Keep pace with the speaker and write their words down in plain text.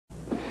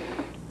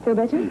Feel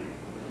better?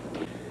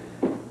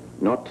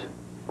 Not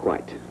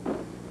quite.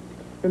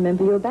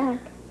 Remember your back.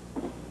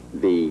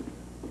 The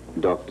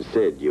doctor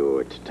said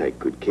you're to take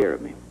good care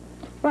of me.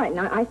 Right,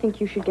 now I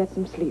think you should get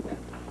some sleep.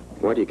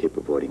 Why do you keep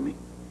avoiding me?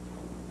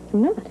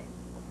 I'm not.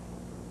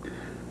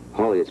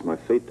 Holly, it's my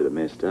feet that are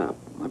messed up.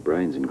 My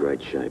brain's in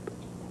great shape.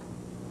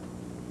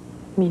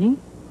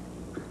 Meaning?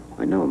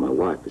 I know my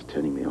wife is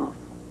turning me off.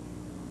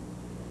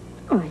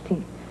 Oh, I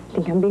think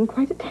I'm being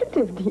quite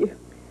attentive to you.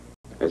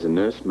 As a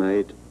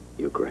nursemaid,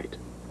 you're great.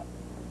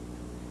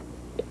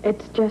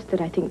 It's just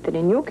that I think that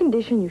in your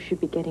condition you should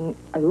be getting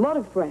a lot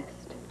of rest.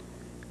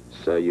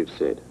 So you've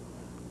said.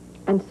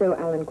 And so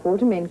Alan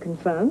Quartermain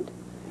confirmed.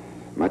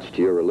 Much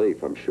to your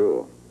relief, I'm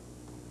sure.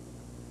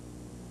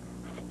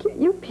 I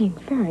think you're being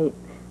very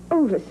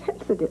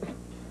oversensitive.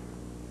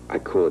 I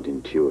call it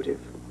intuitive.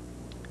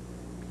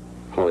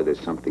 Holly,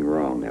 there's something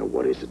wrong. Now,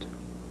 what is it?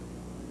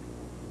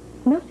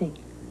 Nothing.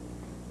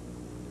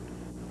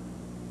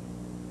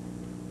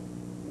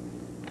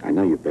 I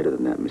know you're better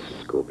than that,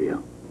 Mrs.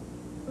 Scorpio.